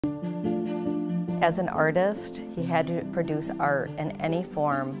As an artist, he had to produce art in any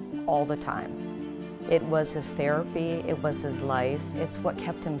form all the time. It was his therapy, it was his life, it's what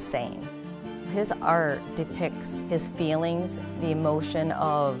kept him sane. His art depicts his feelings, the emotion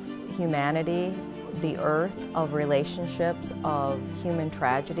of humanity, the earth, of relationships, of human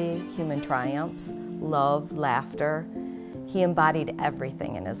tragedy, human triumphs, love, laughter. He embodied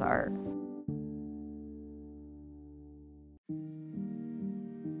everything in his art.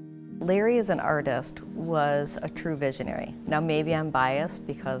 Larry as an artist was a true visionary. Now maybe I'm biased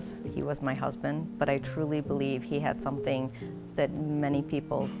because he was my husband, but I truly believe he had something that many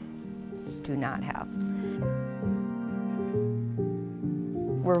people do not have.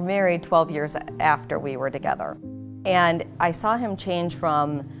 We're married 12 years after we were together. And I saw him change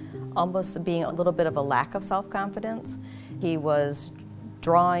from almost being a little bit of a lack of self-confidence. He was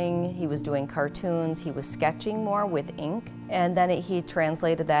drawing, he was doing cartoons, he was sketching more with ink, and then he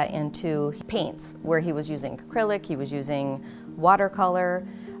translated that into paints, where he was using acrylic, he was using watercolor.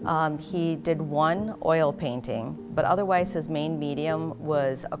 He did one oil painting, but otherwise his main medium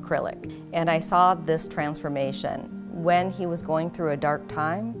was acrylic. And I saw this transformation. When he was going through a dark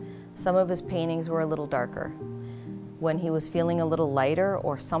time, some of his paintings were a little darker. When he was feeling a little lighter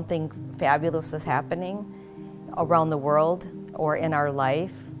or something fabulous is happening around the world or in our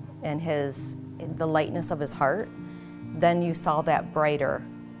life and the lightness of his heart, then you saw that brighter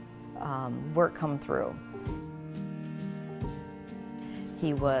work come through.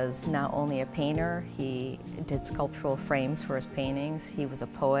 He was not only a painter, he did sculptural frames for his paintings, he was a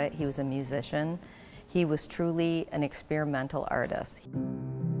poet, he was a musician. He was truly an experimental artist.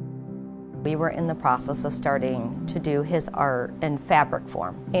 We were in the process of starting to do his art in fabric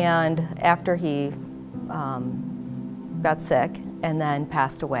form. And after he got sick and then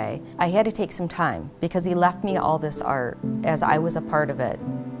passed away, I had to take some time because he left me all this art as I was a part of it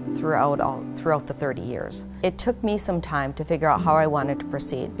throughout the 30 years. It took me some time to figure out how I wanted to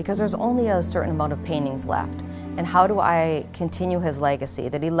proceed because there's only a certain amount of paintings left. And how do I continue his legacy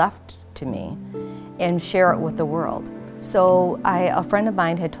that he left to me and share it with the world? So a friend of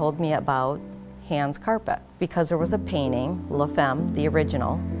mine had told me about Hans carpet because there was a painting, La Femme, the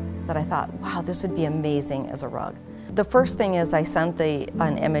original, that I thought, wow, this would be amazing as a rug. The first thing is I sent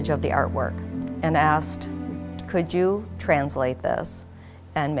an image of the artwork and asked, could you translate this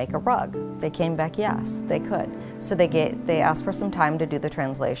and make a rug? They came back, yes, they could. So they asked for some time to do the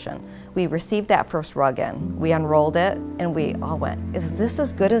translation. We received that first rug in, we unrolled it, and we all went, is this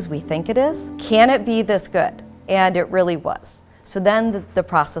as good as we think it is? Can it be this good? And it really was. So then the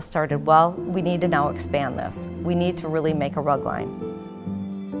process started, well, we need to now expand this. We need to really make a rug line.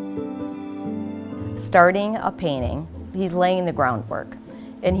 Starting a painting, he's laying the groundwork.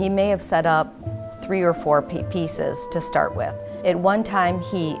 And he may have set up 3 or 4 pieces to start with. At one time,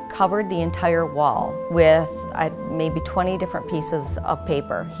 he covered the entire wall with maybe 20 different pieces of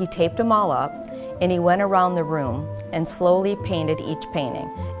paper. He taped them all up, and he went around the room and slowly painted each painting.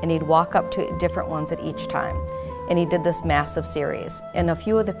 And he'd walk up to different ones at each time. And he did this massive series. And a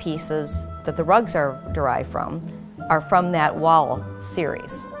few of the pieces that the rugs are derived from are from that wall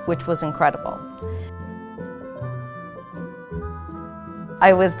series, which was incredible.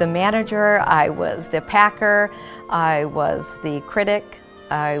 I was the manager, I was the packer, I was the critic,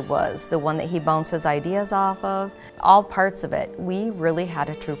 I was the one that he bounced his ideas off of. All parts of it, we really had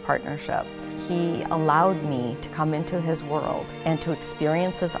a true partnership. He allowed me to come into his world and to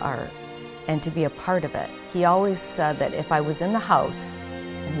experience his art and to be a part of it. He always said that if I was in the house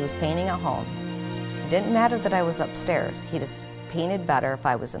and he was painting at home, it didn't matter that I was upstairs, he just painted better if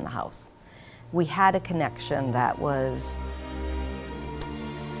I was in the house. We had a connection that was,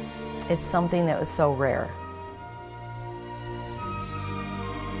 it's something that was so rare.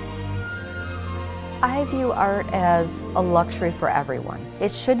 I view art as a luxury for everyone.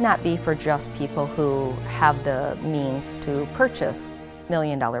 It should not be for just people who have the means to purchase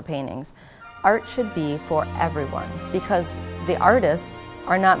million-dollar paintings. Art should be for everyone because the artists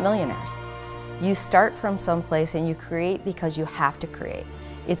are not millionaires. You start from someplace and you create because you have to create.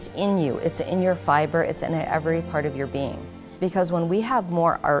 It's in you, it's in your fiber, it's in every part of your being. Because when we have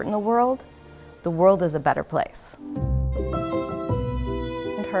more art in the world is a better place.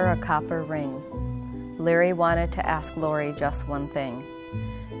 And her a copper ring. Larry wanted to ask Laurie just one thing.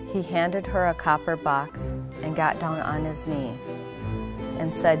 He handed her a copper box and got down on his knee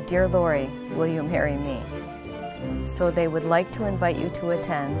and said, "Dear Laurie, will you marry me?" So they would like to invite you to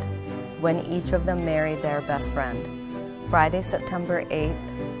attend when each of them married their best friend. Friday, September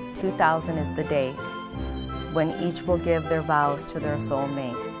 8th, 2000 is the date when each will give their vows to their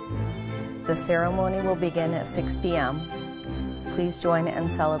soulmate. The ceremony will begin at 6 p.m. Please join and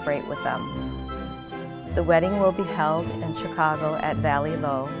celebrate with them. The wedding will be held in Chicago at Valley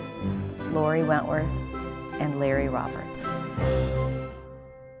Low, Laurie Wentworth and Laurie Roberts.